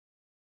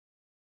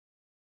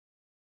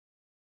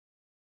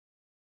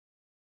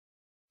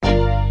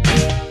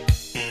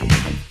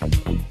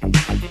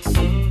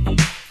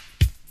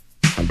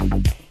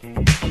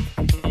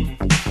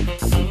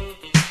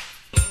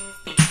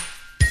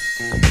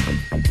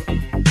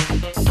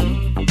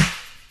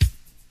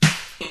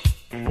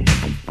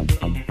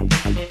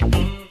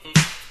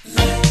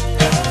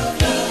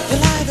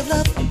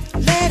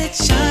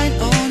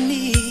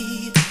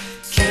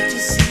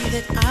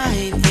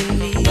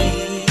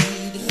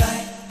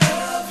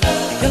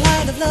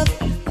love,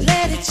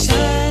 let it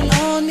shine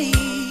on me.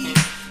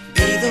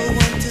 Be the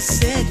one to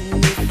set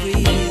me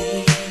free.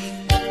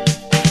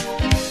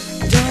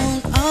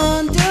 Don't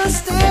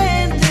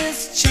understand this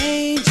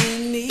change in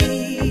me.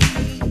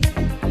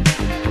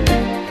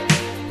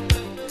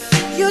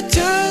 You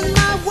turn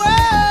my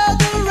world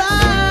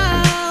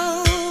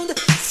around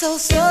so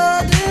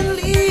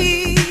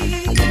suddenly.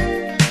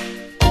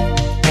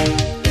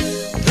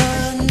 The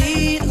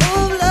need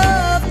of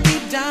love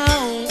deep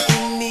down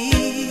in me.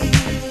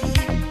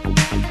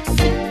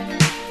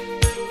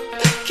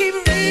 Keep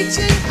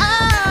reaching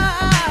out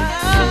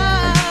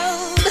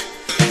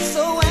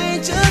so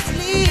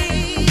anxiously.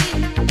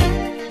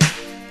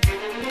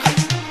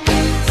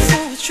 So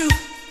true,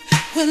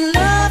 when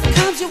love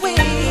comes your way,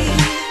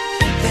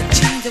 that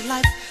change of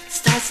life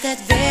starts that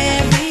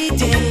very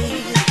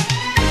day.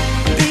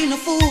 Being a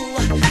fool,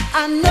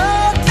 I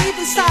know deep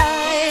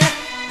inside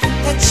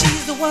that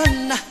she's the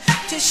one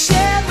to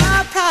share my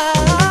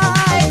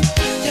pride.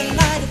 Your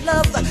light of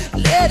love,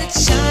 let it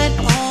shine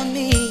on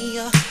me.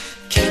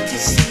 Can't you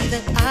see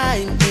that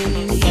I'm in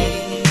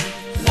need?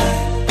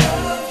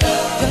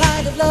 Your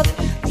light of love,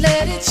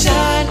 let it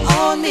shine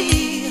on me.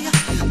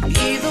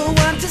 Be the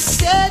one to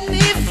set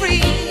me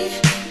free.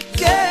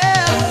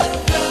 Girl,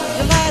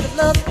 your light of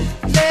love,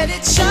 let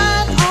it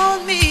shine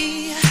on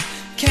me.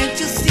 Can't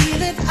you see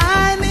that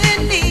I'm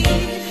in need?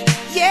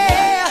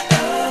 Yeah,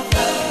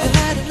 your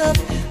light of love,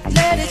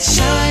 let it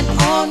shine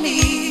on me.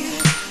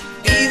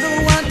 Be the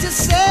one to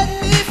set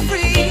me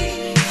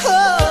free.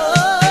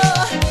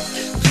 Oh,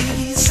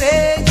 please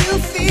say you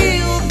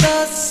feel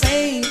the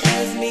same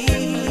as me.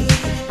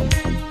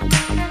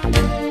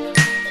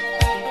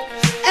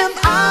 Am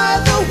I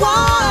the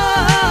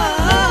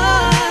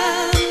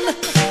one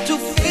to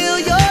fill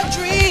your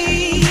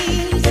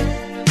dreams?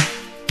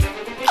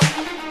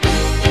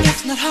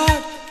 It's not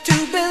hard to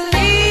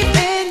believe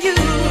in you.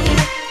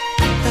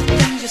 The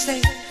things you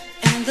say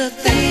and the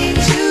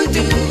things you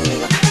do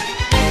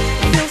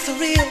feel so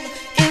real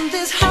in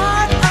this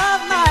heart of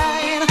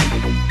mine.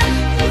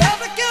 Love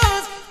like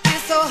yours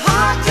is so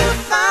hard to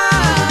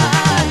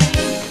find.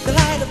 The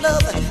light of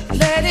love,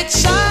 let it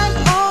shine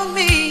on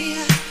me.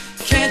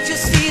 Can't you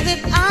see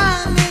that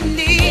I'm in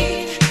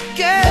need?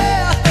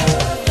 Girl,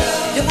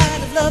 your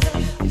light of love,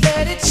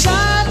 let it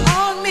shine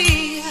on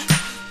me.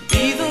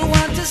 Be the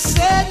one to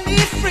set me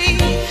free.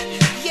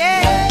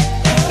 Yeah,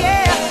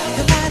 yeah,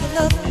 your light of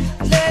love,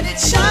 let it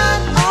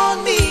shine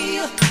on me.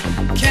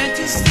 Can't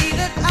you see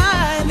that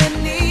I'm in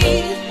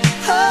need?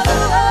 Oh,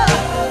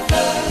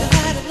 your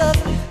light of love,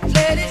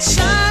 let it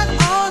shine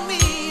on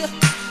me.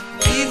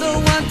 Be the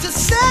one to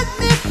set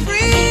me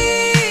free.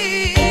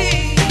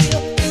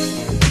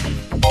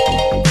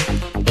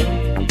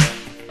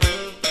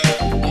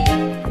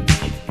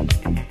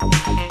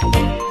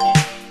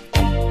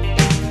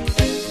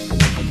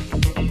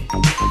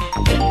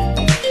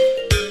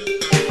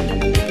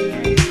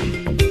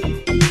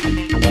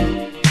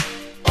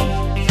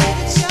 Let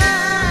it shine.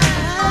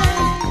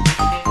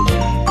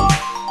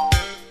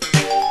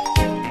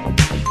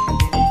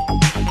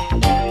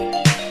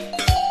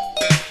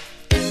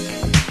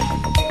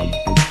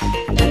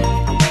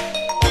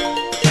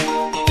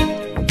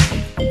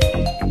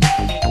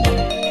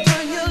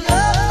 Turn your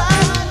love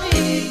on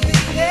me,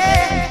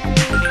 yeah.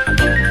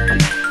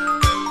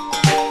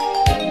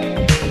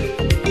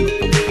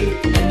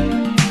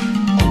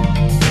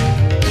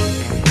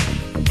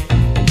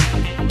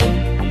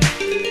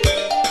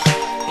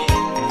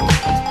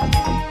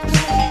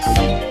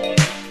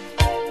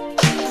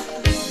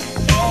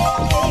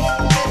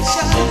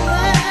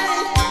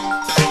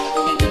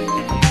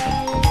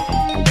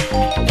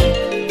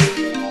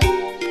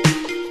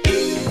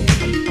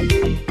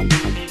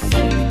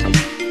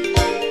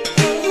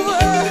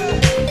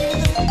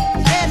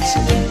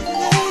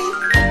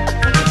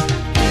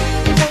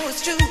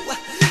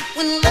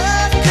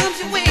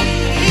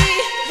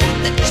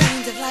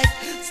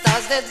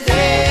 That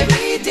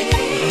very day.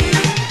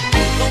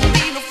 Don't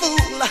be no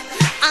fool,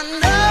 I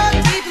know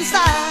deep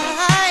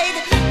inside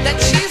that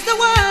she's the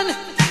one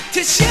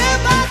to share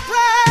my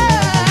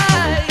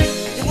pride.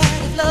 Your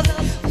light of love,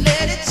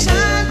 let it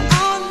shine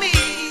on me.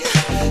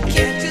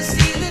 Can't you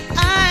see that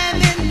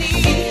I'm in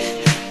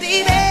need,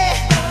 baby?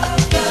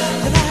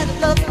 Your light of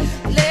love,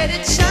 let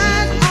it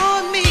shine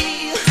on me.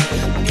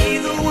 Be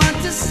the one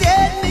to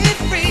set me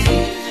free,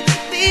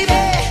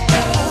 baby.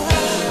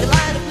 Your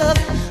light of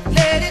love,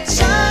 let it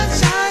shine,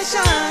 shine,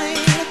 shine.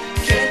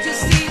 Can't you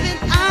see that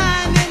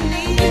I'm in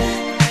need?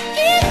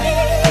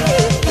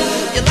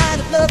 Your light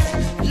of love,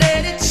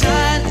 let it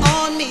shine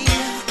on me.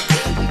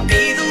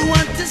 Be the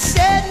one to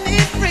set me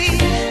free.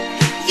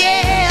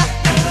 Yeah,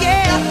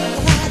 yeah.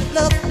 Your light of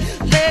love,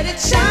 let it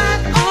shine.